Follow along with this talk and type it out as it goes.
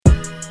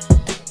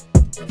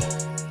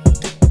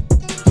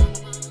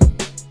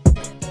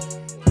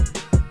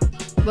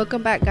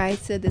Welcome back,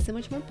 guys, to This and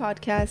Much More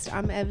podcast.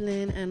 I'm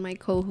Evelyn, and my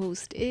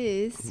co-host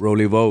is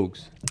Rolly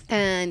Vogues.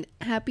 And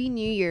Happy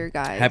New Year,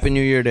 guys. Happy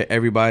New Year to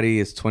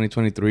everybody. It's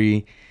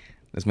 2023.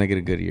 Let's make it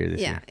a good year this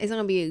year. Yeah, it's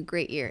going to be a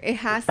great year. It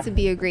has to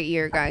be a great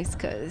year, guys,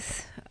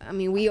 because, I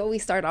mean, we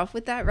always start off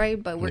with that,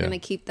 right? But we're going to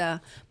keep the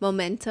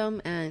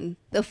momentum and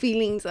the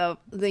feelings of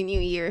the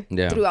new year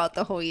throughout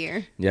the whole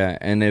year. Yeah,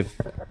 and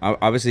if,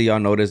 obviously, y'all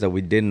noticed that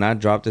we did not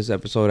drop this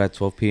episode at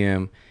 12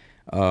 p.m.,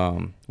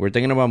 we're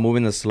thinking about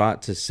moving the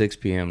slot to 6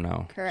 p.m.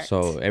 now. Correct.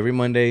 So every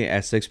Monday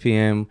at 6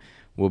 p.m.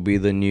 will be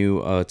the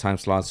new time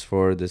slots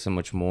for This and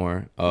Much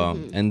More.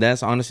 And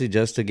that's honestly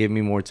just to give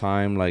me more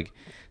time, like,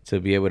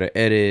 to be able to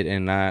edit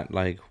and not,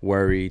 like,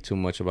 worry too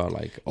much about,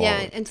 like,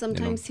 and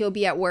sometimes he'll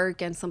be at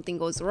work and something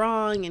goes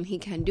wrong and he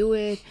can't do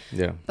it.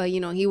 Yeah. But,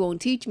 he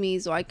won't teach me,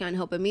 so I can't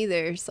help him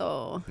either.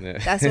 So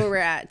that's where we're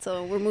at.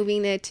 So we're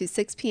moving it to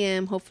 6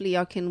 p.m. Hopefully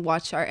y'all can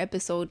watch our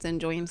episodes,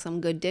 enjoying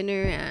some good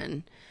dinner,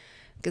 and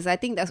because I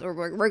think that's what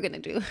we're going to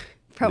do.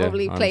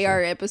 Probably play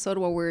our episode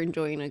while we're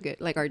enjoying a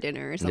good, like, our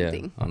dinner or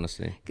something. Yeah,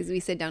 honestly. Because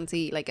we sit down to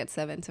eat, like, at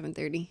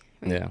 7:30.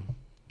 Right? Yeah.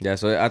 Yeah,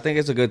 so I think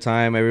it's a good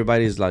time.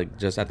 Everybody's, like,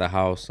 just at the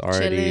house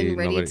already. Chilling,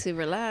 ready to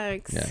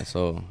relax. Yeah,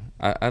 so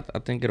I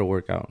think it'll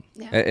work out.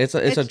 Yeah. It's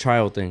a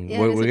trial thing.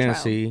 Yeah, we're going to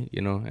see,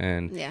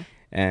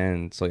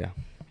 and so, yeah.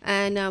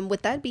 And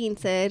with that being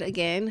said,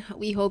 again,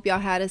 we hope y'all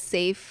had a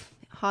safe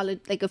holiday,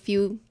 like a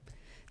few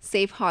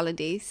safe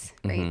holidays,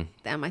 right? Mm-hmm.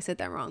 Damn, I said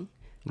that wrong.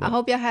 Yeah. I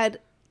hope y'all had,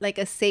 like,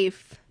 a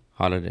safe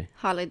holiday.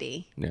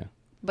 Yeah.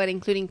 But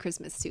including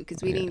Christmas too,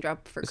 because we didn't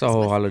drop for Christmas. It's a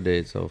whole holiday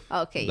itself.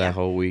 Okay, that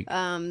whole week.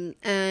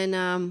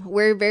 And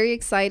we're very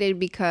excited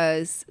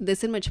because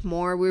This and Much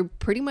More, we're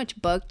pretty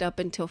much booked up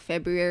until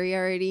February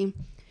already.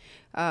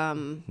 So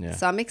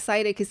I'm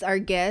excited because our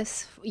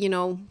guests,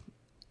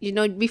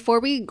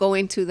 before we go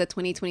into the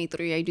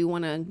 2023, I do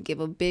want to give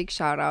a big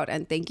shout out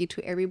and thank you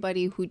to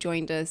everybody who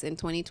joined us in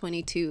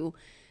 2022.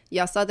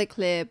 Y'all saw the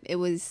clip. It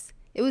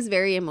was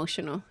very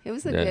emotional. It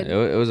was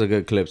it was a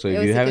good clip. So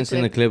if you haven't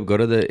seen the clip, go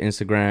to the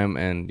Instagram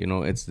and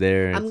it's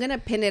there. I'm gonna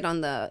pin it on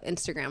the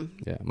Instagram.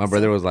 Yeah, my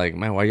brother was like,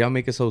 "Man, why y'all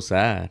make it so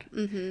sad?"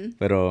 Mm-hmm.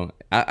 But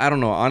I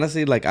don't know.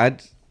 Honestly, like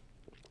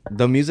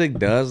the music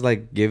does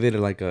like give it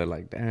like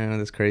damn,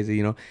 that's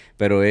crazy,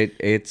 But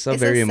it's a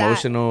very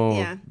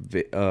emotional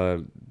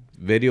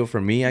video for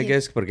me, I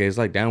guess, because it's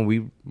like, damn,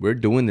 we're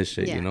doing this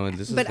shit, And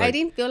this but I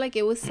didn't feel like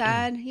it was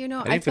sad, I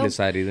didn't feel it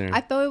sad either.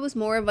 I felt it was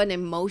more of an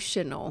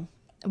emotional.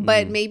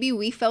 But maybe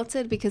we felt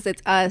it because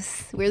it's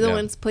us. We're the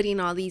ones putting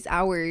all these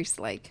hours,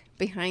 like,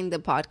 behind the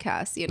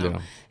podcast,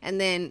 Yeah.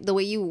 And then the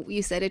way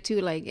you said it,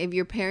 too, like, if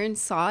your parents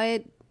saw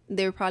it,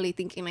 they're probably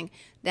thinking, like,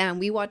 damn,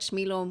 we watched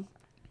Milo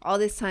all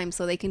this time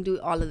so they can do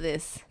all of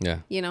this. Yeah.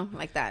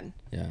 Like that.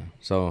 Yeah.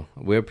 So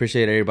we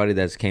appreciate everybody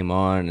that's came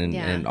on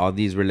and all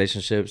these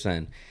relationships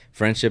and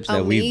friendships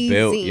that we've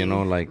built,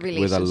 like,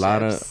 with a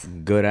lot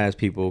of good-ass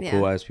people,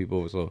 cool-ass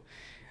people. So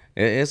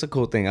it's a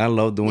cool thing. I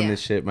love doing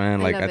this shit,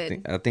 man. Like,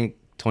 I think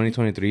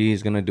 2023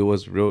 is gonna do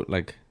us real,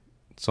 like,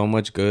 so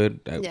much good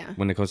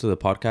when it comes to the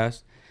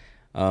podcast.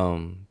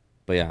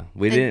 But yeah,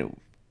 we didn't.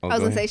 I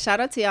was gonna say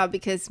shout out to y'all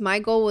because my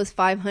goal was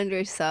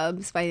 500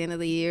 subs by the end of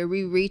the year.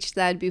 We reached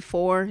that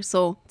before,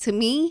 so to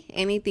me,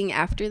 anything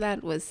after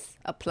that was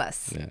a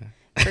plus.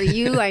 Yeah. For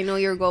you, I know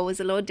your goal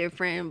was a little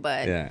different,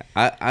 but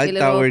I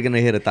thought we were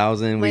gonna hit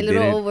 1,000. My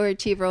little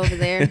overachiever over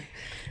there.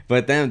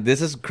 But then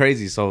this is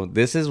crazy. So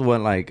this is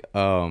what, like,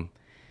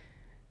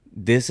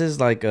 this is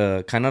like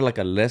a kind of like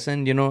a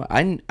lesson,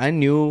 I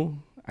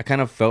knew, I kind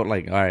of felt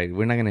like, all right,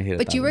 we're not gonna hit.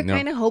 But you were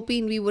kind of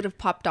hoping we would have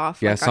popped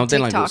off. Yeah,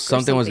 like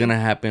something was gonna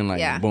happen,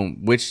 like boom,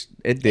 which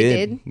it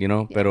did.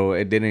 But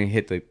it didn't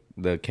hit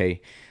the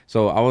K.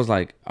 So I was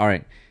like, all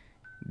right,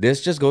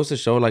 this just goes to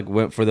show, like,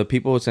 for the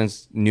people,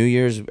 since New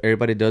Year's,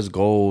 everybody does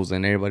goals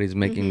and everybody's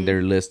making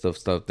their list of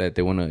stuff that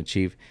they want to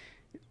achieve,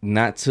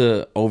 not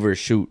to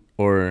overshoot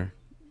or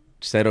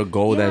set a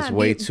goal that's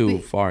way too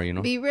far,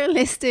 Be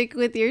realistic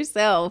with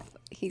yourself.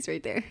 He's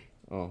right there.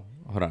 Oh,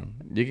 hold on.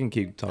 You can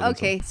keep talking.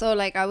 Okay, so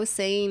like I was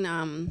saying,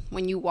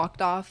 when you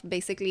walked off,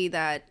 basically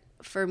that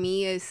for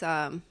me is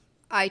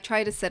I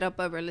try to set up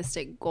a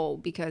realistic goal,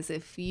 because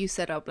if you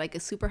set up like a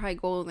super high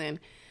goal, then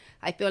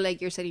I feel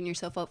like you're setting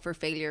yourself up for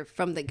failure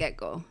from the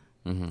get-go.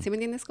 ¿Sí me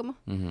entiendes cómo?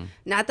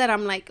 Not that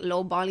I'm like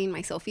lowballing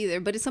myself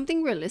either, but it's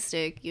something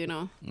realistic, Yeah.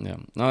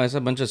 No, it's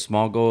a bunch of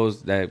small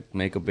goals that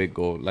make a big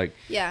goal. Like,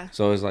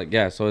 So it's like,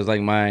 so it's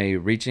like my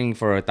reaching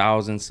for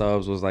 1,000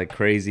 subs was like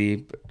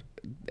crazy.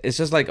 It's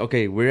just like,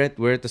 okay, we're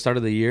at the start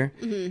of the year.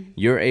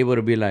 You're able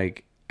to be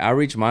like, I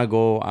reached my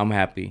goal, I'm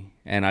happy.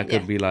 And I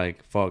could be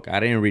like, fuck, I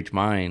didn't reach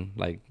mine.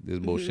 Like, this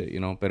bullshit,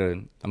 But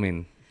I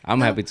mean, I'm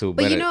happy too.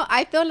 But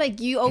I felt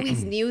like you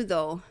always knew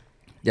though.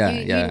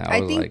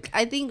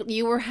 I think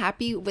you were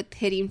happy with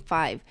hitting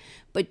 5,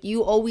 but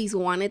you always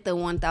wanted the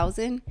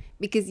 1,000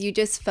 because you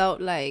just felt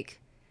like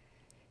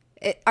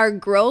our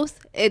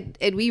growth.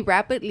 We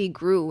rapidly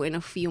grew in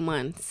a few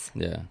months.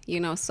 Yeah.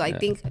 So I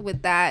think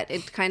with that,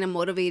 it kind of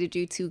motivated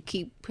you to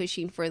keep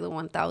pushing for the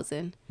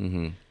 1,000.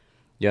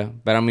 Yeah,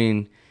 but I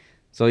mean,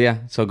 So yeah,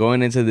 so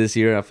going into this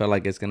year, I feel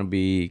like it's gonna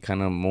be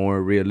kind of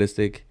more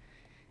realistic.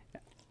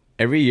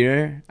 Every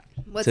year,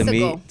 what's the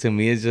goal? To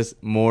me, it's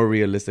just more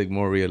realistic.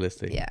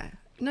 Yeah.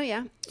 No,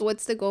 yeah.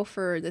 What's the goal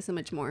for This and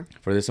Much More?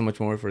 For This and Much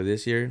More for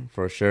this year,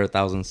 for sure,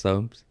 1,000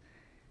 subs.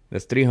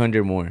 That's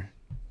 300 more.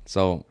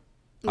 So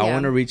I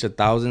want to reach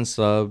 1,000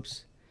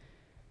 subs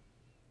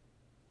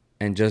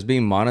and just be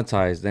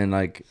monetized and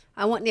like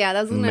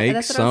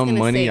make some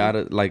money out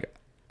of like.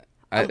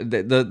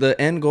 The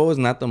end goal is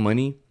not the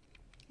money.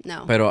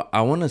 No. But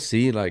I want to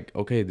see like,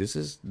 okay, this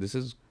is.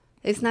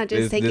 It's not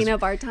just taking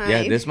up our time.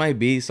 Yeah, this might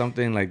be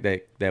something like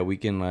that we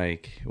can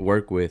like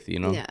work with, you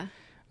know.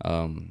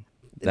 Yeah.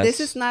 This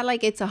is not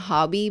like it's a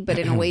hobby, but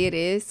in a way it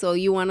is. So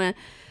you want to,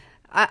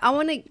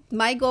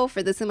 my goal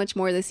for This and Much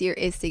More this year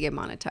is to get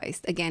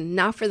monetized. Again,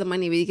 not for the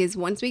money, because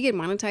once we get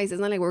monetized, it's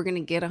not like we're going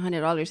to get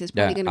 $100. It's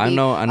probably going to be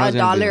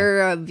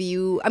 $1 a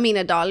view. I mean,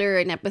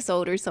 $1 an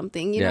episode or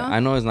something, you know? I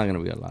know it's not going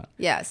to be a lot.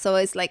 Yeah. So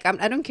it's like,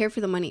 I don't care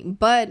for the money,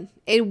 but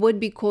it would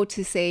be cool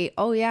to say,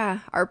 oh yeah,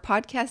 our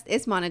podcast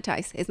is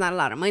monetized. It's not a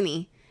lot of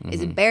money. Mm-hmm.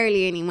 It's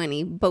barely any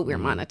money, but we're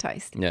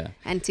monetized. Yeah.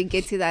 And to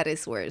get to that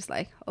is where it's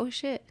like, oh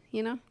shit,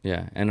 you know?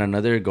 Yeah. And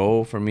another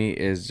goal for me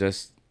is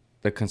just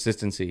the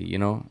consistency, you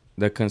know?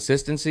 The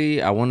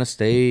consistency, I want to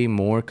stay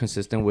more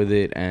consistent with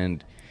it,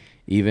 and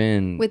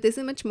even... With This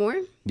and Much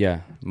More? Yeah,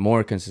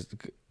 more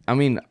consistent. I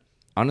mean,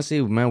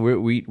 honestly, man,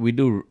 we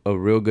do a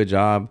real good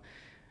job.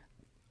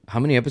 How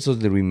many episodes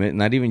did we miss?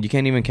 Not even... You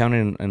can't even count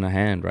it in a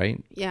hand,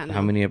 right? Yeah, no.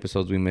 How many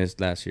episodes we missed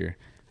last year.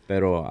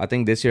 Pero I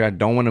think this year I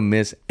don't want to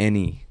miss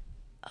any.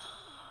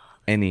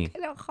 Any.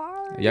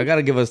 Y'all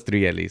gotta give us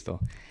 3 at least, though.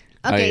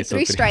 Okay, right, so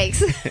 3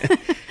 strikes.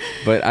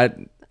 But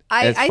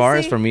as far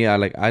as for me,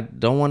 I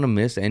don't want to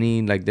miss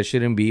any. Like, there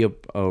shouldn't be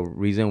a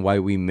reason why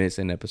we miss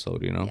an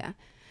episode, you know? Yeah.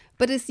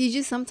 But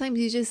sometimes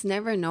you just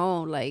never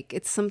know. Like,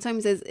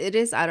 sometimes it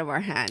is out of our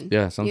hand.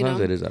 Yeah,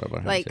 sometimes it is out of our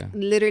hands. Like,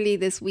 literally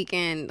this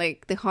weekend,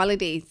 like the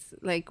holidays,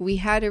 like we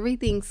had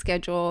everything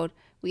scheduled.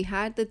 We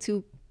had the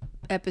 2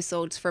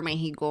 episodes for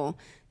Mexico.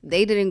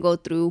 They didn't go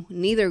through.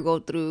 Neither go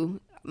through.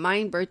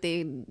 My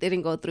birthday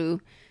didn't go through.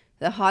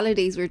 The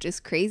holidays were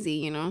just crazy,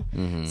 you know?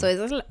 Mm-hmm. So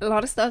it's a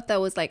lot of stuff that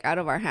was like out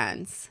of our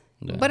hands.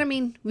 Yeah. But I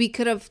mean, we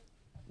could have,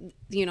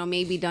 you know,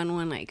 maybe done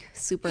one like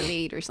super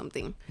late or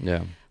something.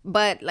 Yeah.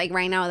 But like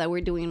right now that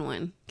we're doing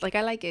one, like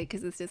I like it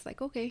because it's just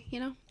like, okay,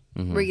 you know,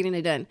 we're getting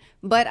it done.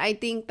 But I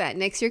think that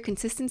next year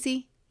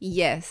consistency,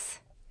 yes.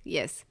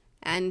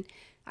 And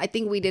I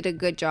think we did a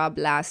good job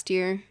last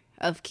year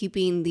of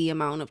keeping the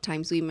amount of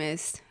times we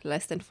missed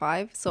less than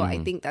 5. So I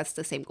think that's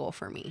the same goal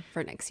for me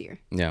for next year.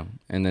 Yeah.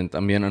 And then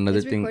también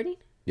another thing. Recording?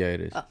 Yeah,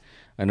 it is. Oh.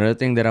 Another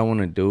thing that I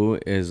want to do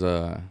is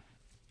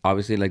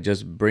obviously like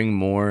just bring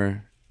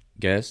more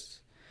guests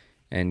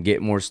and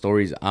get more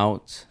stories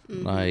out,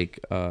 like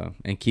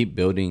and keep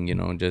building, you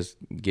know, just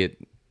get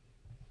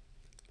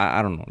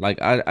I don't know.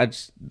 Like I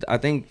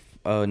think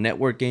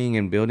networking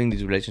and building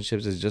these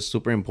relationships is just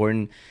super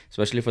important,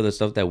 especially for the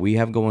stuff that we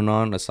have going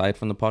on aside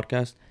from the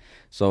podcast.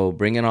 So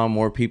bringing on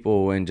more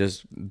people and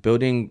just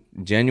building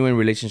genuine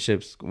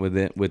relationships with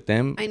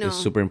them is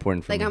super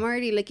important for me. Like, I'm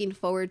already looking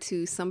forward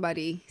to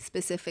somebody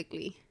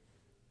specifically.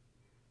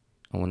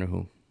 I wonder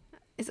who.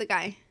 It's a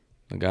guy.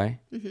 A guy?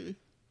 Mm-hmm.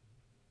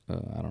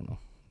 I don't know.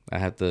 I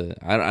have to.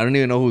 I don't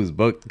even know who's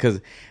booked because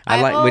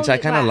I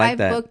kind of like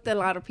that. I booked a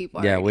lot of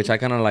people. Yeah, already. Which I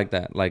kind of like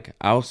that. Like,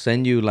 I'll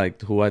send you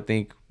like who I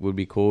think would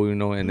be cool, you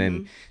know, and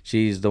then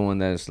she's the one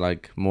that's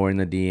like more in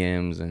the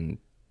DMs and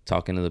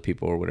talking to the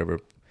people or whatever.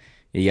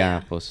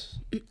 Yeah, pues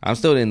I'm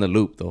still in the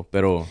loop though,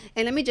 pero.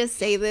 And let me just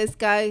say this,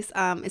 guys.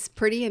 It's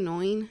pretty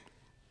annoying.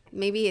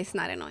 Maybe it's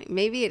not annoying.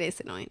 Maybe it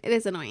is annoying. It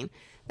is annoying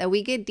that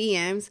we get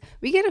DMs.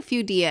 We get a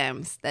few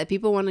DMs that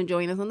people want to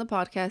join us on the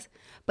podcast,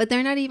 but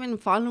they're not even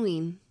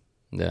following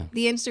the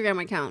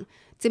Instagram account.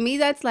 To me,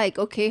 that's like,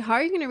 okay, how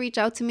are you going to reach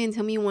out to me and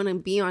tell me you want to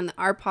be on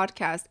our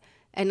podcast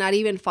and not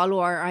even follow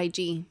our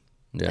IG?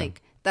 Yeah.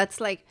 Like,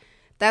 that's like,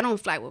 that don't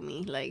fly with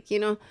me. Like, you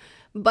know.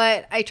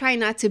 But I try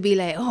not to be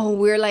like, oh,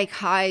 we're like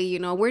high, you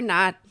know, we're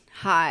not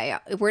high.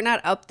 We're not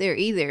up there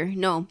either.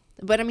 No.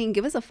 But I mean,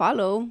 give us a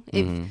follow.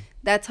 If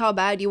that's how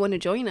bad you want to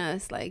join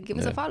us, like, give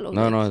us a follow.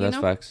 No, like, no, that's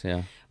facts.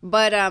 Yeah.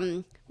 But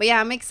yeah,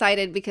 I'm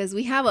excited because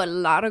we have a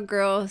lot of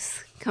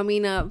girls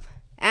coming up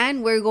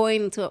and we're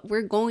going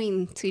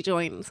to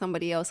join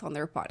somebody else on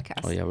their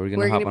podcast. Oh yeah. We're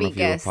going to hop on a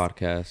few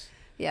podcasts.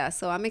 Yeah,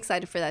 so I'm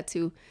excited for that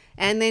too.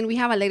 And then we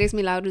have Alegres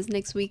Milagros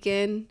next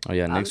weekend. Oh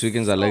yeah, next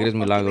weekend's Alegres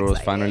Milagros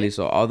finally.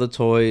 So all the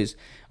toys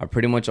are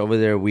pretty much over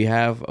there. We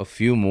have a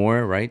few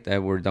more, right,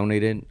 that were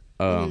donated,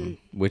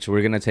 which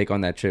we're gonna take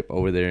on that trip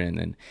over there. And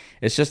then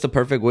it's just the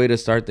perfect way to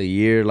start the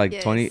year. Like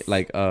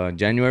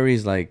January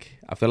is like,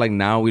 I feel like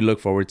now we look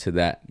forward to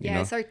that. You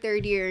know? It's our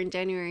 3rd year in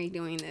January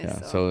doing this.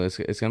 Yeah, so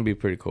it's gonna be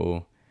pretty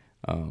cool.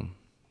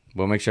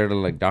 We'll make sure to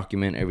like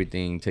document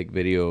everything, take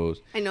videos.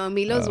 I know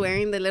Emilo's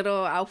wearing the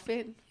little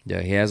outfit.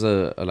 Yeah, he has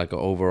a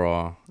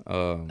overall.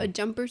 A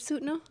jumper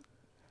suit, no?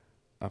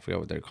 I forgot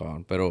what they're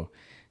called, but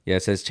Yeah,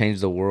 it says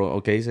change the world.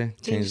 Okay, say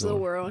change the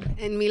world.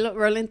 And Milo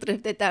Roland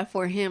thrifted that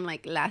for him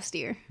like last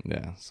year.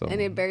 Yeah, so and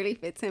it barely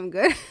fits him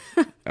good.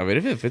 I mean,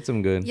 if it fits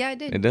him good. Yeah, I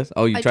did. It does.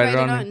 Oh, you tried it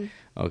on?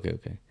 Okay.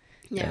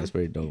 Yeah, that's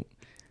pretty dope.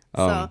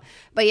 But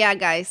yeah,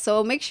 guys.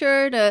 So make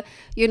sure to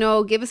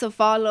give us a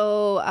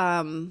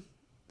follow.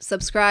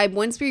 Subscribe.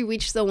 Once we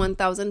reach the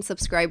 1,000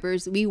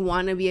 subscribers, we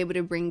want to be able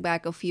to bring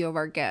back a few of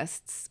our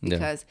guests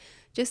because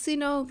just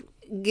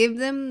give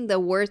them the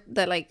worth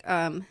that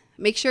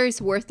make sure it's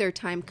worth their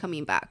time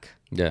coming back.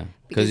 Yeah,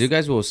 because you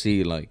guys will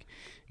see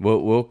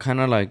we'll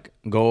kind of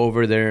go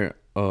over their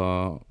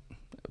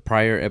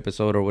prior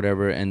episode or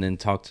whatever and then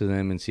talk to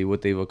them and see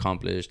what they've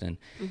accomplished and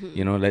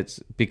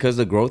because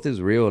the growth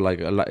is real. Like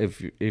a lot,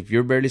 if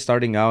you're barely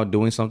starting out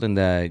doing something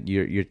that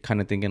you're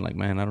kind of thinking like,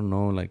 man, I don't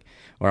know,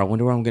 or I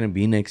wonder where I'm gonna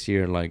be next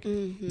year,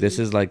 this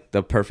is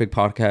the perfect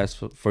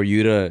podcast for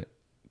you to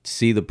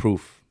see the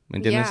proof.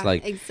 Yeah,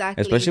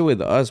 exactly. Especially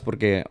with us,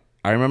 porque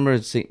I remember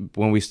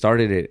when we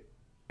started it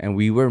and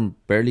we were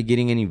barely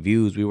getting any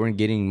views. We weren't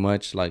getting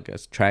much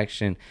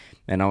traction.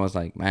 And I was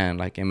like, man,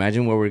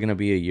 imagine where we're going to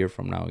be a year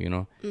from now,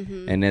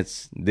 And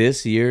it's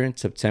this year in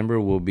September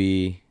will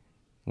be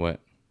what?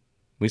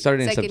 We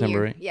started in September,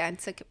 year. Right? Yeah,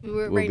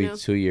 will be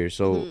 2 years.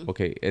 So,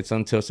 okay, it's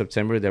until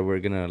September that we're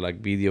going to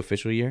be the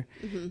official year.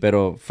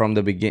 But from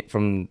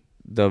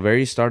the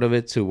very start of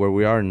it to where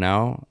we are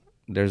now,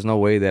 there's no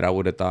way that I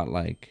would have thought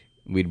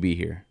we'd be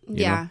here.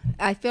 You know?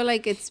 I feel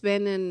like it's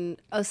been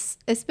a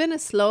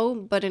slow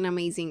but an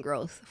amazing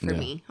growth for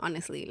me,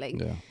 honestly.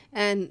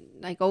 And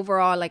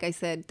overall, like I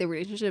said, the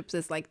relationships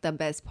is the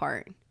best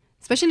part,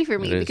 especially for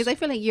me, because I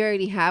feel like you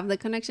already have the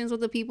connections with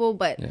the people,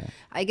 but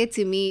I get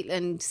to meet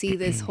and see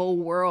this whole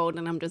world,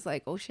 and I'm just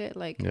like, oh shit,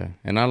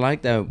 And I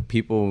like that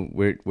people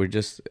we're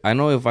just. I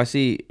know if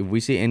we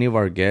see any of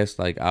our guests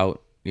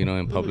out,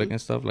 in public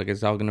and stuff,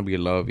 it's all gonna be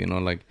love,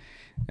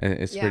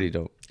 It's pretty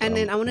dope. And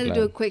then I wanted to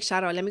do a quick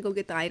shout out. Let me go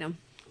get the item.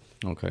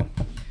 Okay.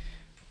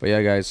 But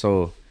yeah, guys,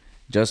 so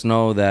just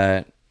know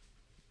that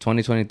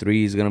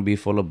 2023 is going to be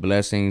full of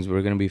blessings.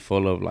 We're going to be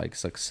full of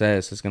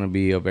success. It's going to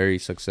be a very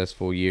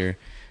successful year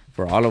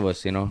for all of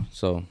us,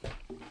 So,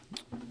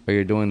 but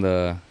you're doing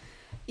the...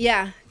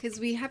 Yeah, because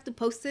we have to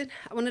post it.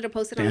 I wanted to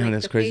post it on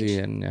that's the crazy. page.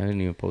 And I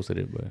hadn't even posted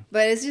it, but...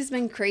 But it's just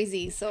been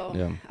crazy.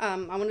 So I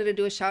wanted to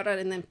do a shout out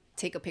and then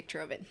take a picture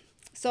of it.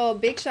 So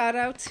big shout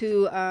out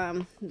to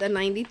the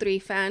 93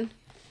 fan.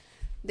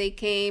 They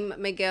came,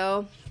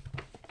 Miguel,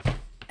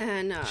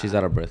 and she's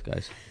out of breath,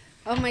 guys.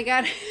 Oh my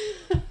god.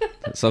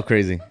 So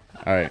crazy.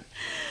 All right.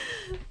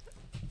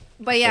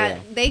 But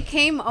they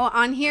came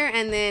on here,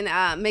 and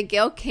then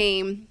Miguel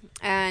came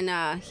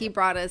and he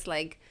brought us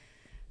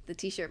the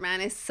t-shirt.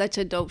 Man, it's such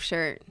a dope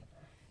shirt.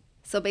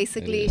 So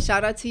basically,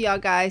 shout out to y'all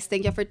guys.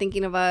 Thank y'all for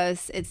thinking of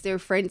us. It's their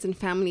friends and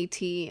family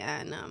tee,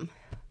 and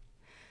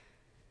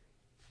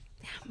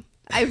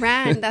I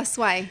ran. That's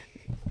why.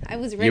 I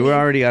was running. You were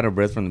already out of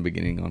breath from the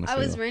beginning, honestly. I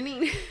was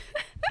running.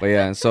 But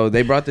yeah, so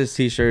they brought this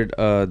t-shirt.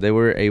 We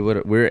were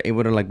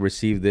able to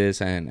receive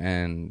this,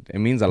 and it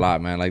means a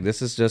lot, man.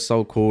 This is just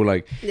so cool.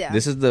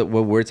 This is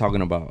what we're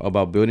talking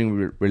about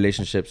building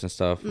relationships and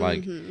stuff.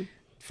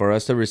 For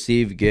us to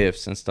receive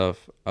gifts and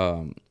stuff,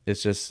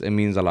 it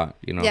means a lot,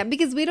 Yeah,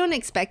 because we don't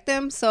expect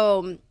them.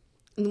 So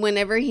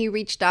whenever he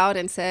reached out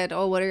and said,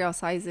 oh, what are y'all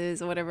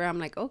sizes or whatever, I'm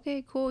like,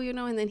 okay, cool,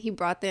 and then he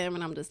brought them,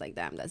 and I'm just like,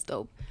 damn, that's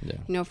dope.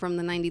 From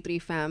the 93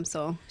 fam.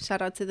 So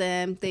shout out to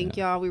them. Thank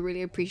y'all. We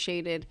really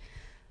appreciate it.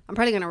 I'm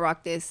probably gonna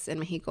rock this in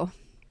Mexico.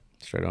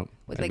 Straight up.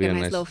 With a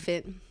nice little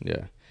fit.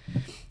 Yeah.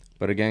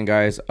 But again,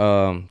 guys,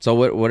 so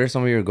what are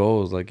some of your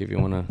goals? If you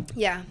wanna.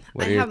 Yeah.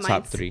 What are your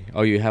top 3?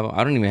 Oh, you have?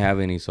 I don't even have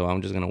any, so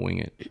I'm just gonna wing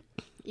it.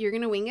 You're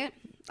gonna wing it?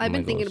 I've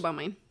been thinking about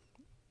mine.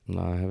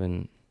 No, I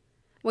haven't.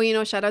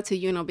 Well, shout out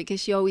to because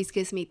she always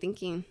gets me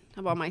thinking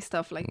about my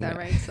stuff like that,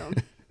 right? So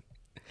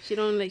she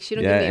don't give me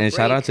a break. And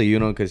shout out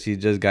to because she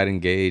just got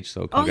engaged.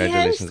 So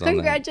congratulations on that.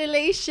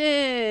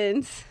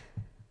 Congratulations.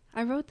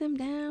 I wrote them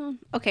down.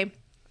 Okay.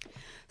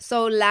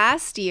 So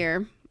last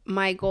year,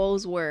 my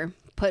goals were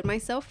put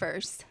myself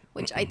first,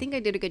 which I think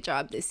I did a good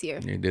job this year.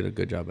 You did a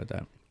good job at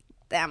that.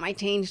 Damn, I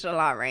changed a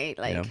lot, right?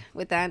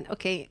 With that.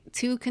 Okay.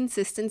 2,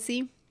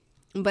 consistency.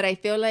 But I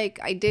feel like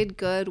I did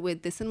good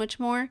with this and much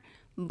more.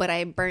 But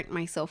I burnt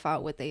myself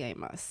out with AI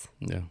Mas.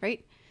 Yeah.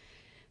 Right?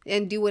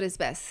 And do what is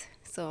best.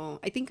 So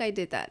I think I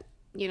did that.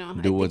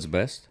 Do what's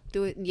best?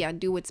 Do it. Yeah,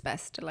 do what's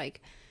best.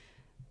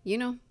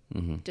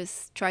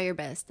 Just try your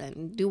best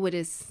and do what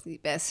is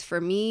best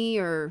for me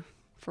or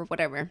for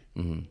whatever.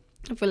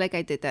 I feel like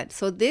I did that.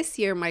 So this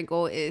year, my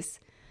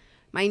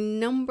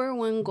number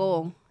one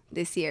goal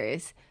this year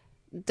is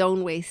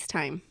don't waste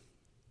time.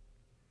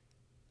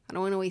 I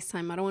don't want to waste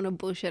time. I don't want to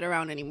bullshit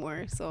around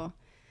anymore. So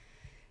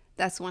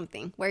that's one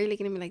thing. Why are you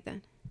looking at me like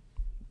that?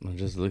 I'm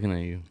just looking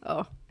at you.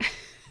 Oh.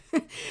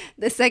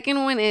 The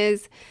second one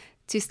is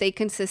to stay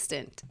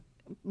consistent.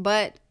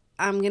 But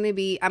I'm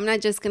not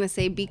just going to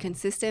say be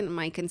consistent.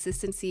 My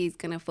consistency is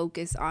going to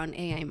focus on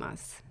AI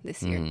Mas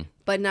this year.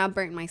 But not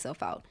burn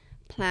myself out.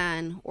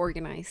 Plan,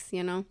 organize,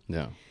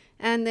 Yeah.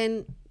 And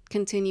then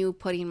continue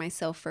putting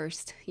myself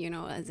first, you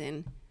know, as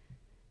in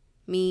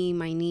me,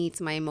 my needs,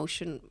 my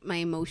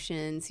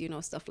emotions, you know,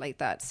 stuff like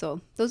that.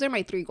 So those are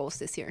my 3 goals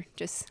this year.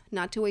 Just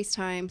not to waste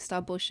time,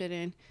 stop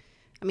bullshitting.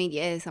 I mean,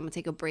 yes, I'm gonna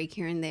take a break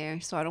here and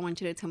there. So I don't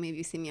want you to tell me if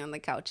you see me on the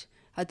couch,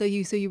 I thought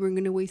you said you weren't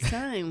gonna waste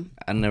time.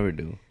 I never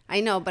do. I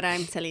know, but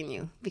I'm telling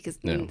you because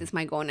this is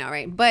my goal now,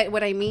 right? But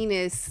what I mean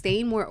is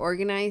staying more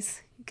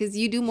organized, because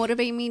you do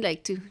motivate me,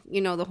 like, to,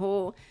 you know, the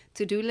whole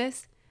to-do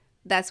list.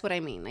 That's what I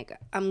mean. Like,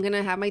 I'm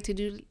gonna have my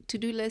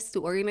to-do list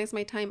to organize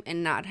my time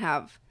and not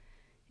have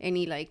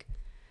any like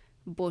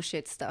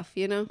bullshit stuff,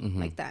 you know,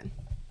 like that.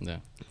 Yeah.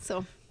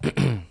 So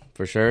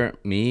for sure,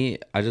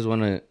 I just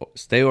want to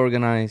stay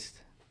organized,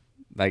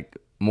 like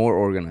more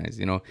organized,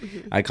 you know.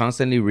 I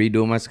constantly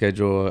redo my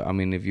schedule. I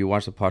mean, if you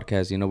watch the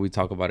podcast, you know, we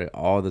talk about it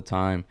all the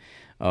time.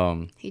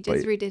 He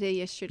just redid it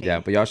yesterday. Yeah,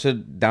 but y'all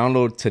should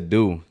download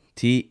To-Do,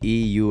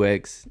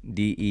 TEUXDEUX,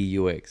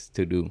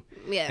 To-Do.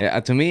 Yeah.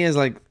 To me, it's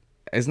like,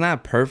 it's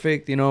not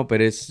perfect, you know, but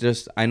it's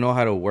just, I know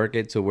how to work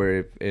it to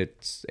where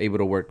it's able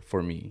to work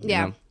for me. Yeah.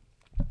 You know?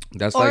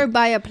 That's or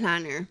buy a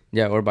planner.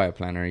 Yeah, or buy a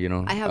planner, you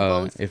know. I have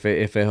both. If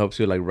it helps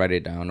you like write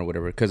it down or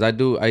whatever, because I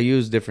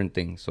use different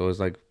things. So it's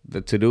like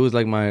the To-Do is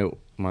like my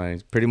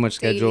pretty much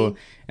schedule,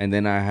 and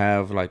then I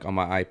have like on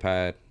my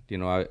iPad, you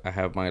know, I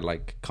have my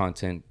like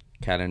content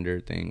calendar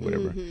thing,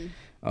 whatever.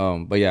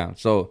 But yeah,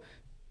 so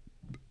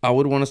I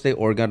would want to stay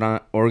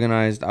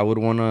organized. I would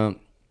want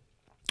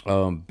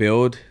to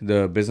build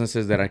the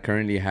businesses that I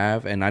currently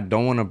have, and I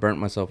don't want to burn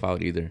myself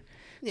out either.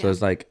 Yeah. So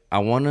it's like I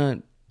want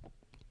to.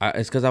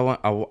 It's because I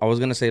was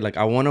gonna say, like,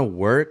 I want to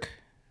work,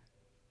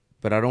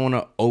 but I don't want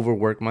to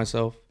overwork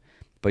myself.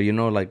 But you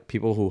know, like,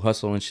 people who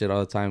hustle and shit all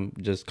the time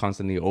just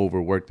constantly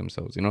overwork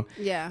themselves, you know.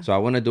 Yeah. So I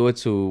want to do it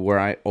to where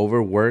I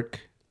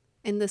overwork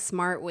in the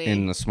smart way.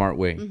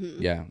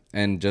 Yeah,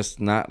 and just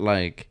not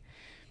like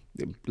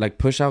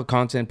push out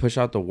content, push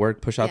out the work,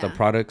 push out the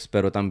products,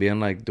 pero también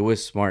like do it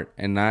smart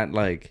and not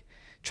like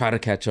try to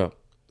catch up.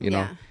 You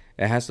know,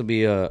 it has to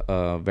be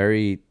a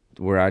very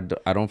where I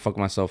don't fuck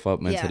myself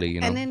up mentally, you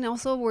know. And then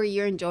also where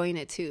you're enjoying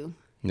it too,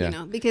 you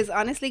know. Because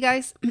honestly,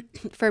 guys,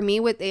 for me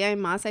with AI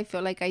Mas, I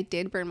feel like I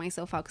did burn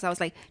myself out because I was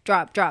like,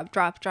 drop.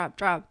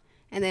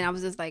 And then I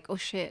was just like, oh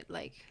shit,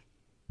 like,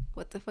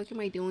 what the fuck am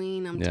I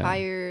doing? I'm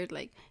tired.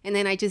 Like, and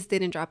then I just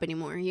didn't drop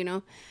anymore, you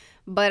know.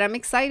 But I'm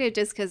excited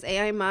just because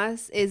AI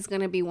Mas is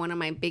going to be one of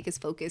my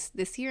biggest focus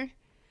this year.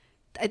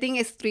 I think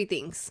it's 3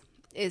 things.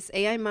 It's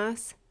AI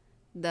Mas,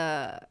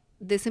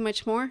 This and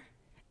Much More,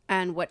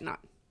 and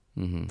Whatnot.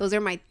 Those are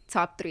my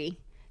top 3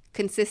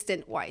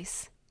 consistent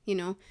wise, you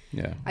know.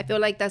 I feel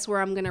like that's where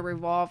I'm gonna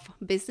revolve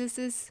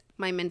businesses,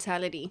 my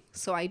mentality,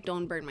 so I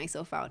don't burn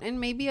myself out.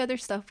 And maybe other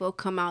stuff will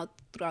come out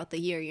throughout the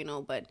year, you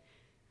know, but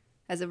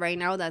as of right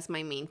now, that's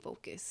my main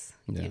focus,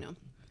 you know.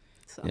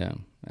 So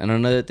and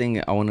another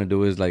thing I want to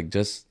do is like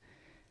just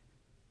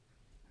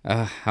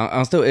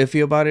I'm still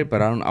iffy about it,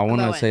 but I want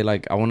to say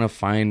like I want to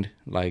find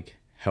like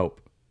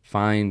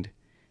find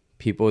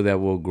people that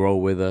will grow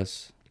with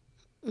us.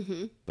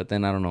 But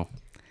then I don't know.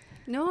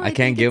 No, I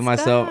can't give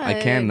myself. I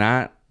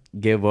cannot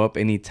give up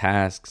any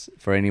tasks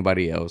for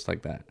anybody else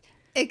like that.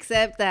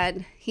 Except that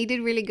he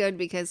did really good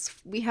because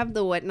we have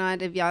the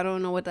Whatnot. If y'all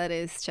don't know what that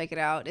is, check it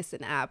out. It's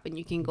an app and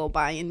you can go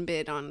buy and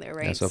bid on there,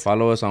 right? Yeah, so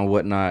follow us on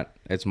Whatnot.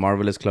 It's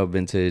Marvelous Club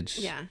Vintage.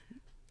 Yeah.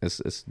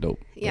 It's dope.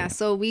 Yeah,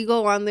 so we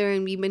go on there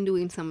and we've been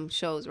doing some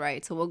shows,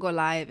 right? So we'll go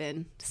live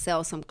and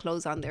sell some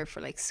clothes on there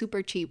for like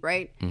super cheap,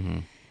 right?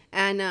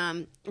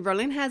 And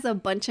Roland has a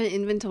bunch of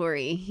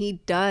inventory.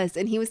 He does.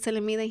 And he was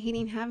telling me that he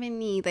didn't have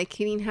any, like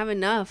he didn't have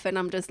enough. And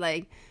I'm just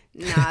like,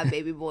 nah,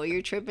 baby boy,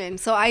 you're tripping.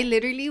 So I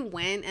literally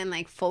went and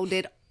like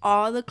folded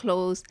all the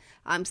clothes.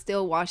 I'm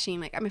still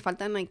washing. Like, me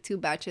faltan like 2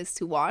 batches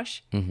to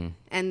wash. And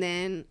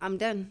then I'm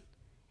done.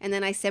 And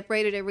then I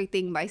separated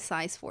everything by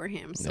size for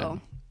him.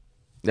 So...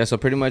 Yeah, so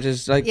pretty much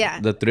it's like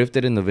the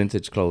thrifted and the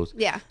vintage clothes.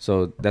 Yeah.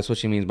 So that's what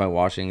she means by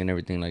washing and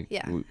everything. Like,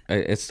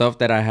 it's stuff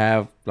that I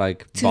have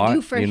like to bought,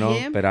 do for you know,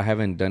 him. But I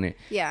haven't done it.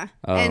 Yeah.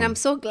 And I'm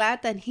so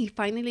glad that he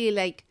finally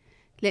like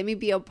let me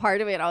be a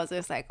part of it. I was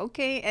just like,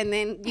 okay. And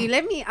then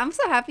I'm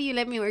so happy you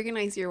let me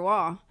organize your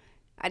wall.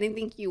 I didn't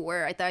think you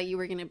were. I thought you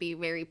were going to be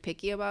very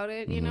picky about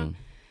it, you know.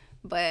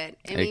 But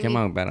it came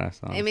out badass.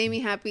 Honestly. It made me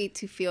happy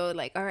to feel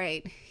like, all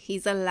right,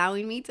 he's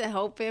allowing me to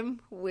help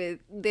him with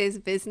this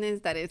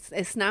business that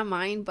it's not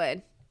mine,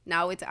 but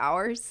now it's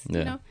ours,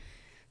 you know?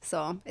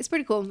 So it's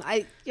pretty cool.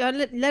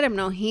 Let him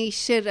know he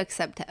should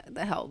accept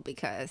the help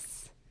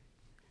because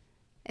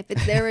if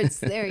it's there, it's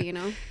there, you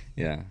know?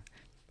 Yeah.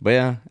 But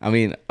yeah, I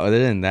mean, other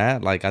than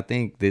that, like, I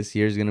think this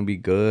year's going to be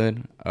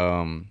good.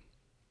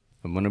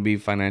 I'm going to be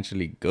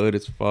financially good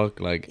as fuck.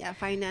 Like, yeah,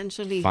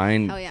 financially.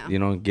 You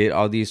know, get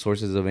all these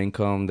sources of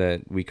income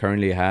that we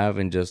currently have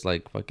and just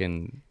like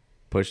fucking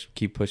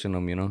keep pushing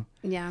them, you know?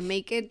 Yeah,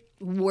 make it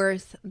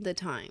worth the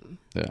time.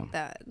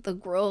 Yeah. The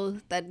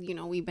growth that, you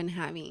know, we've been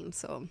having.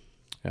 So,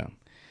 yeah.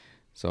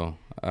 So,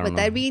 I don't know. But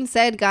that being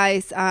said,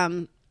 guys,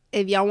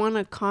 if y'all want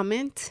to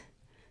comment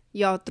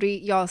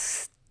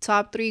y'all's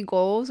top 3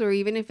 goals, or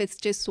even if it's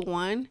just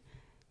one,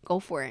 go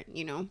for it,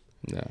 you know?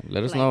 Yeah,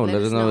 let us know.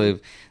 Let us know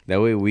if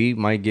that way we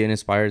might get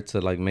inspired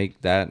to like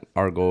make that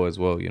our goal as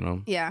well. You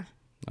know. Yeah.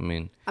 I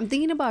mean, I'm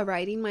thinking about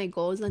writing my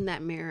goals on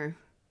that mirror.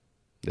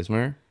 This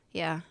mirror?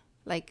 Yeah,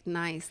 like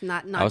nice,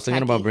 not. I was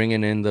thinking about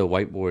bringing in the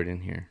whiteboard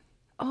in here.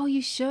 Oh,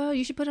 you should.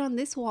 You should put it on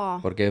this wall.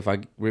 Porque if I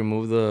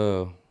remove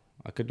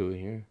I could do it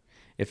here.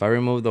 If I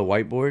remove the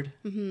whiteboard,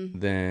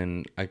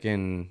 then I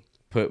can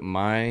put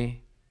my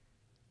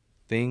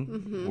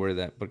thing where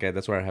that. Okay,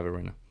 that's where I have it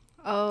right now.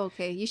 Oh,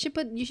 okay. You should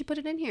put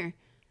it in here.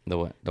 The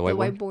what? The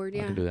whiteboard. The whiteboard,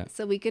 yeah. I can do that.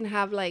 So we can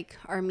have like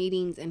our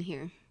meetings in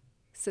here,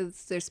 so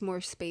there's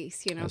more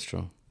space. You know. That's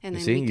true. And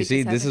then you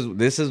see, this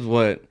is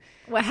what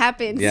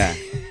happens. Yeah,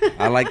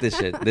 I like this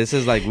shit. This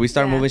is like we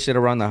start moving shit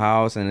around the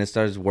house, and it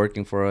starts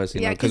working for us.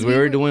 You know, because we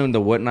were doing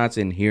the whatnots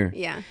in here.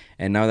 Yeah.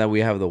 And now that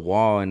we have the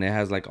wall, and it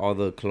has like all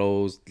the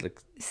clothes like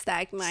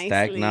stacked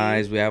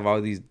nice. We have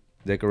all these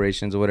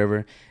decorations or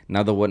whatever.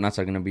 Now the whatnots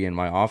are gonna be in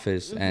my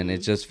office, and it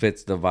just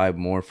fits the vibe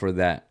more for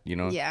that. You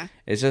know. Yeah.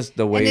 It's just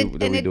the way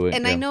that we do it.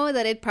 And I know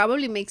that it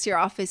probably makes your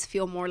office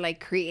feel more like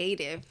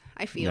creative.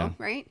 I feel,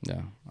 right?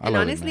 Yeah. And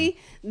honestly,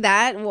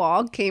 that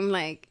wall came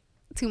like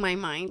to my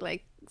mind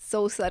like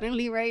so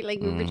suddenly, right? Like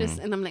we were just,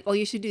 and I'm like, oh,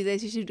 you should do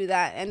this, you should do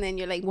that. And then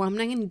you're like, well, I'm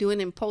not going to do it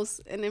in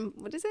post. And then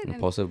what is it?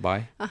 Impulsive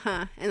buy.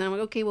 And I'm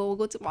like, okay, well, we'll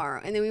go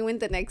tomorrow. And then we went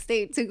the next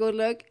day to go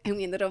look, and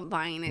we ended up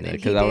buying it. Yeah,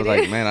 because I was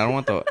like, man, I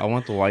want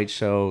the white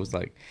shelves.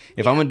 Like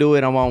if I'm going to do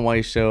it, I want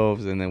white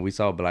shelves. And then we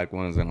saw black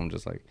ones, and I'm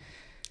just like,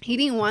 he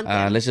didn't want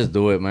that. Let's just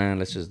do it, man.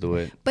 Let's just do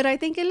it. But I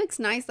think it looks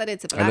nice that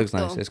it's black. It looks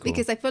nice. It's cool.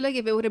 Because I feel like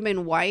if it would have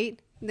been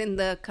white, then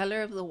the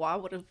color of the wall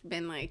would have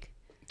been like...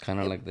 kind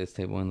of like this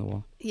table on the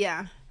wall.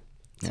 Yeah.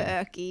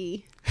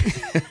 Turkey.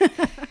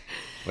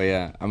 But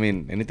yeah, I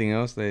mean, anything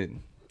else that...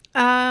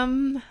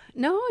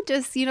 No,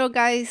 just, you know,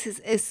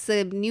 guys, it's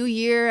a new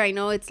year. I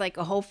know it's like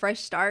a whole fresh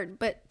start,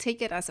 but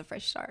take it as a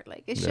fresh start.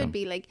 Like, it should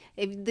be like,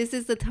 if this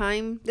is the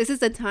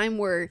time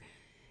where...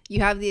 you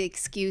have the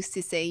excuse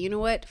to say, you know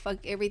what, fuck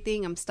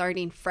everything. I'm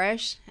starting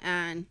fresh,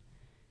 and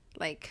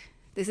like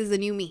this is the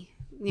new me.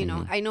 You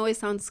know, I know it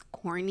sounds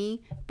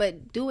corny,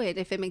 but do it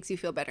if it makes you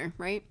feel better,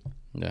 right?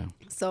 Yeah.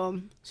 So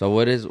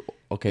what is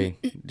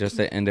just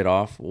to end it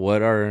off,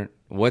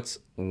 what's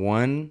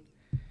one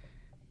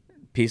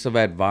piece of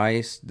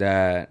advice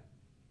that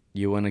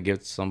you want to give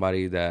to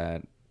somebody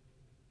that,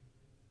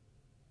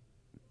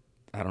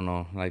 I don't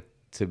know, like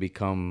to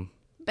become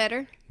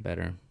better?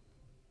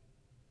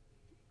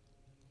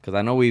 Because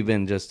I know we've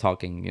been just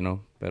talking, you know,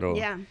 pero...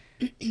 Yeah.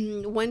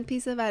 One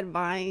piece of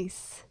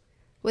advice.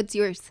 What's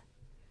yours?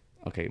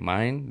 Okay,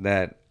 mine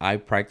that I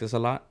practice a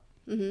lot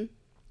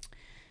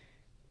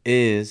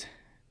is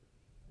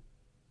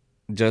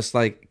just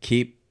like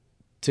keep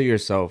to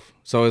yourself.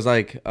 So it's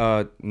like,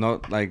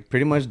 no, like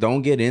pretty much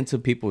don't get into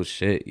people's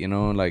shit, you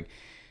know, like,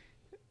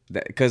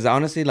 because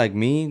honestly, like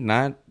me,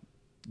 not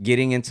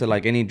getting into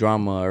like any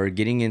drama or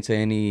getting into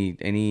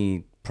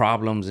any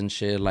problems and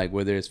shit, like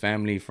whether it's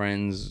family,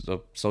 friends,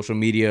 social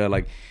media,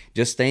 like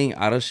just staying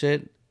out of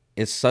shit,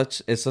 it's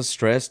a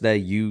stress that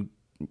you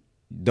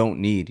don't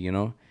need, you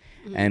know.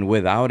 And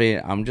without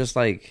it, I'm just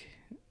like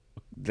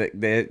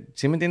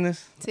 ¿sí me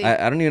entiendes? Sí.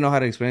 I don't even know how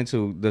to explain it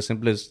to the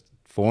simplest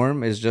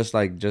form. It's just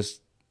like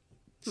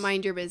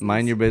mind your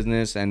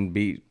business and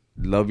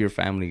love your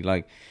family.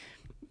 Like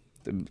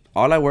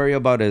all I worry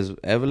about is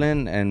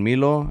Evelyn and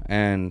Milo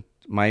and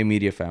my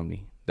immediate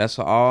family. That's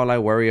all I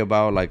worry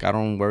about. Like, I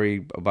don't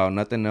worry about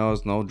nothing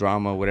else, no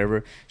drama,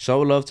 whatever.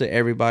 Show love to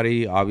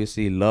everybody.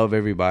 Obviously, love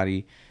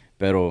everybody.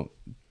 Pero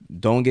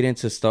don't get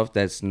into stuff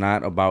that's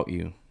not about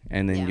you.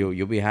 And then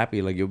you'll be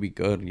happy. Like, you'll be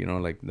good. You know,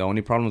 like, the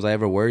only problems I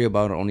ever worry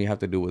about only have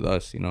to do with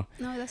us, you know?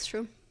 No, that's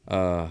true.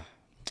 I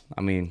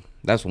mean,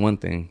 that's one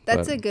thing.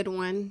 That's a good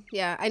one.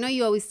 Yeah, I know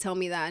you always tell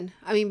me that.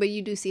 I mean, but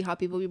you do see how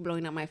people be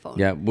blowing up my phone.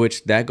 Yeah,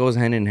 which that goes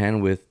hand in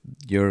hand with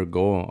your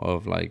goal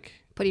of, like...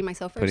 putting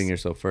myself first. Putting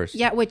yourself first.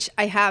 Yeah, which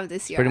I have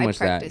this year. Pretty much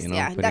that, you know,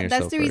 yeah,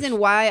 that's the reason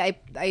why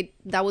I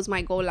that was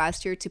my goal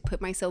last year, to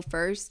put myself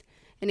first,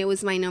 and it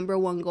was my number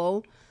one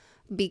goal,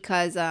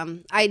 because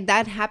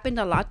that happened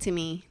a lot to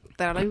me.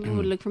 That a lot of people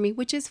would look for me,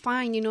 which is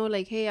fine, you know,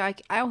 like, hey,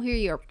 I'll hear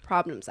your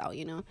problems out,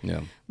 you know.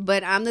 Yeah.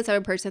 But I'm the type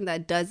of person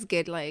that does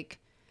get like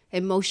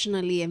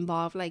emotionally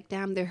involved. Like,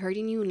 damn, they're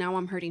hurting you. Now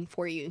I'm hurting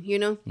for you, you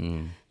know.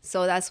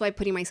 So that's why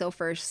putting myself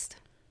first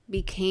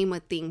became a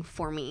thing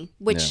for me,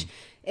 which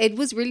it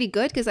was really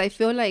good, because I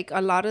feel like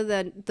a lot of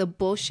the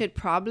bullshit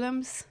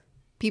problems,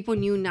 people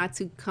knew not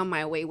to come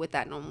my way with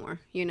that no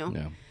more, you know.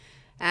 Yeah.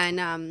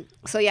 And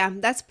so yeah,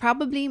 that's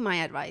probably my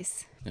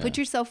advice. Put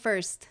yourself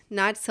first,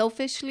 not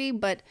selfishly,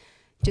 but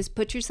just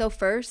put yourself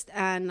first,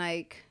 and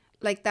like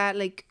that,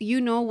 like, you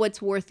know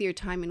what's worth your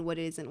time and what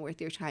isn't worth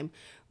your time,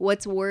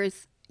 what's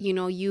worth, you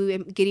know,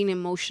 you getting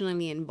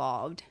emotionally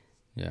involved.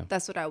 Yeah,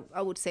 that's what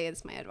I would say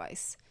is my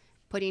advice,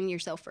 putting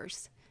yourself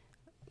first,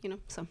 you know.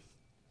 So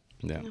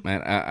yeah.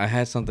 Man, I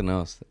had something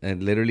else. It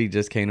literally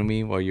just came to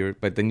me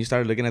but then you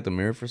started looking at the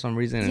mirror for some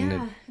reason.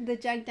 Yeah, and the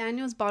Jack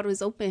Daniels bottle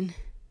is open.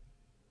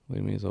 What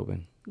do you mean it's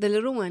open? The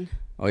little one.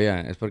 Oh yeah,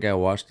 it's because I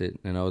washed it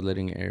and I was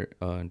letting air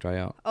dry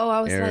out. Oh,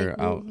 I was like,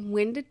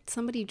 when did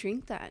somebody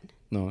drink that?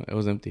 No, it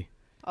was empty.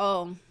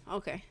 Oh,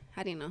 okay.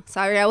 I didn't know.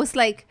 Sorry, I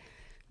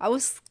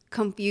was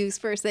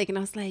confused for a second. I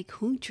was like,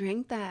 who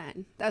drank that?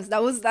 That's why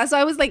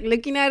I was like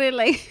looking at it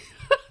like,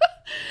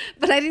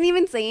 but I didn't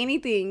even say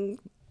anything.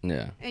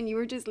 Yeah. And you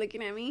were just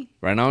looking at me.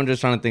 Right now, I'm just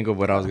trying to think of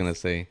what I was gonna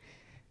say.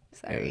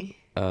 Sorry.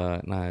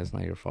 Nah, it's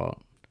not your fault.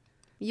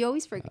 You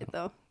always forget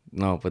though.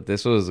 No, but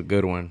this was a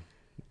good one.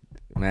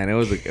 Man, it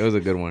was a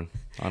good one,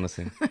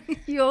 honestly.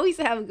 You always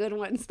have good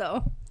ones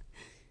though.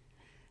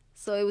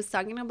 So it was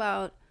talking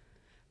about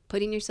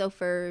putting yourself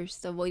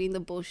first, avoiding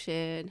the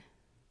bullshit.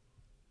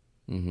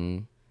 Mm-hmm.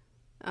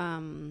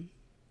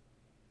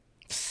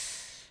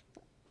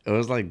 It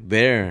was like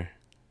there.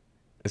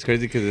 It's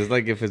crazy because it's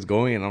like if it's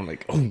going and I'm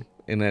like, oh,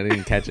 and I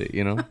didn't catch it,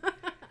 you know?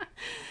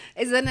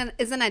 Is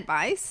an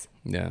advice?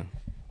 Yeah.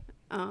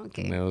 Oh,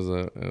 okay. And it was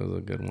a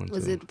good one.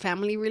 Was it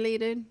family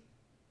related?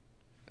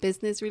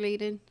 Business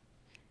related?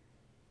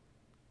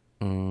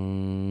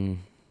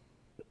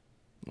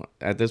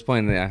 At this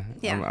point, yeah.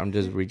 I'm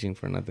just reaching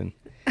for nothing.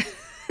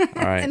 All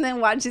right. And then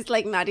watch is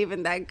like not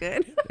even that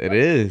good. It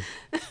is.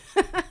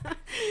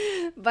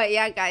 But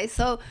yeah, guys.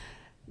 So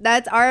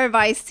that's our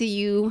advice to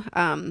you.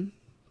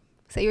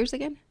 Say yours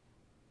again.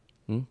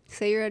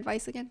 Say your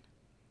advice again.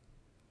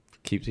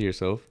 Keep to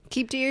yourself.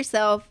 Keep to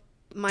yourself.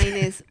 Mine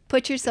is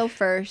put yourself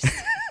first.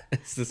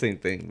 It's the same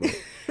thing.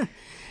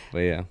 But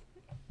yeah.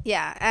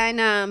 Yeah.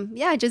 And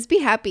just be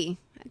happy.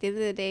 At the end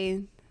of the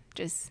day,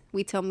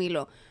 we tell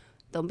Milo,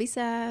 don't be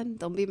sad.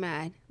 Don't be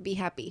mad. Be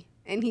happy.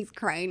 And he's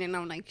crying. And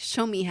I'm like,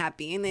 show me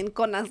happy. And then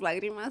con las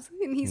lágrimas.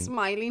 And he's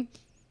smiling.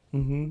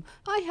 Mm-hmm.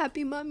 Hi,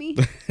 happy mommy.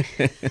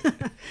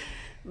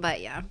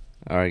 But yeah.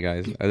 All right,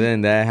 guys. Other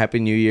than that, happy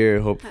New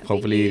Year.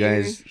 Hopefully you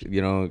guys,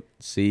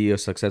 see a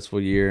successful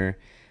year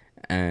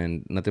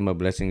and nothing but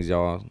blessings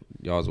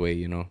y'all's way,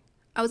 you know.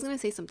 I was gonna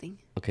say something.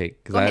 Okay,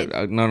 because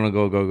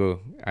go.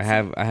 I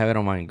have it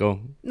on mine. Go.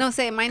 No,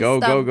 say mine. Go.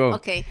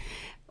 Okay.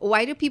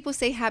 Why do people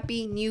say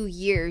Happy New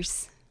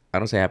Year's? I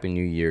don't say Happy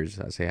New Year's.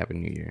 I say Happy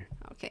New Year.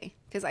 Okay,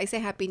 because I say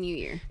Happy New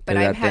Year, but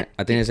I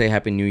think I say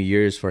Happy New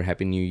Year's for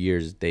Happy New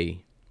Year's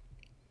Day.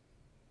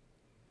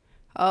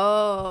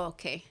 Oh,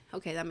 okay,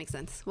 that makes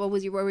sense. What were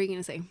you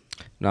gonna say?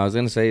 No, I was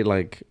gonna say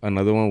like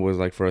another one was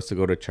like for us to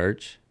go to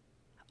church.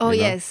 Oh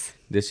yes,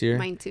 this year.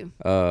 Mine too.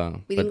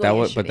 But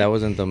that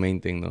wasn't the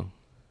main thing though.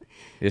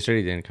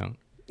 Yesterday didn't count.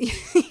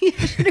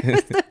 Yesterday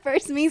was the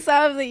first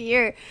misa of the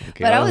year,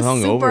 okay, but I was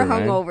super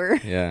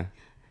hungover. Yeah.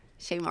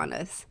 Shame on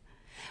us.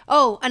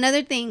 Oh,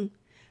 another thing,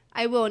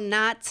 I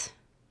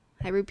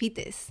repeat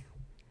this,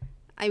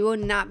 I will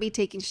not be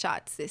taking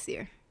shots this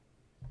year.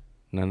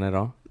 None at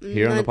all?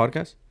 Here on the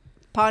podcast?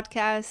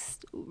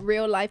 Podcast,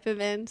 real life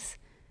events,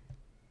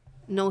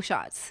 no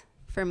shots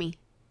for me.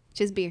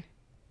 Just beer.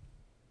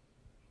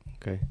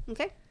 Okay.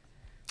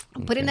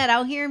 I'm putting that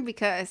out here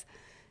because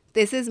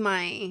this is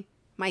my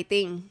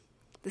thing.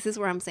 This is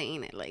where I'm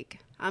saying it. Like,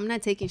 I'm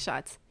not taking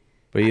shots.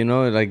 But you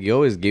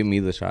always give me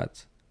the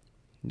shots.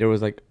 There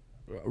was like,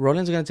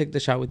 Roland's going to take the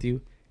shot with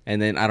you.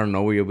 And then I don't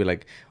know where you'll be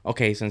like,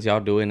 okay, since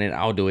y'all doing it,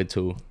 I'll do it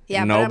too.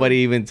 Yeah. Nobody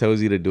even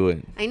tells you to do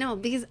it. I know,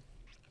 because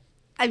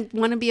I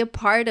want to be a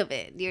part of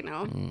it, you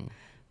know.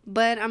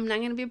 But I'm not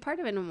going to be a part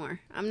of it no more.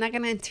 I'm not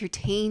going to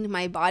entertain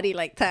my body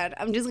like that.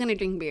 I'm just going to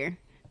drink beer.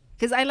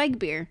 Because I like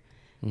beer.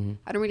 Mm-hmm.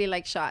 I don't really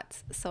like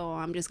shots. So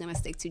I'm just going to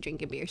stick to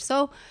drinking beer.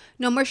 So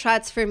no more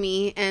shots for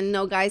me. And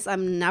no, guys,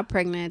 I'm not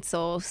pregnant.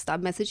 So stop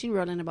messaging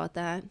Roland about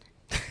that.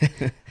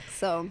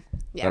 So,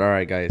 yeah. But all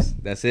right, guys.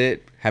 That's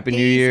it. Happy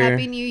New Year.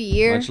 Happy New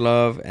Year. Much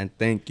love and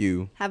thank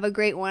you. Have a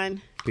great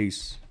one.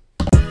 Peace.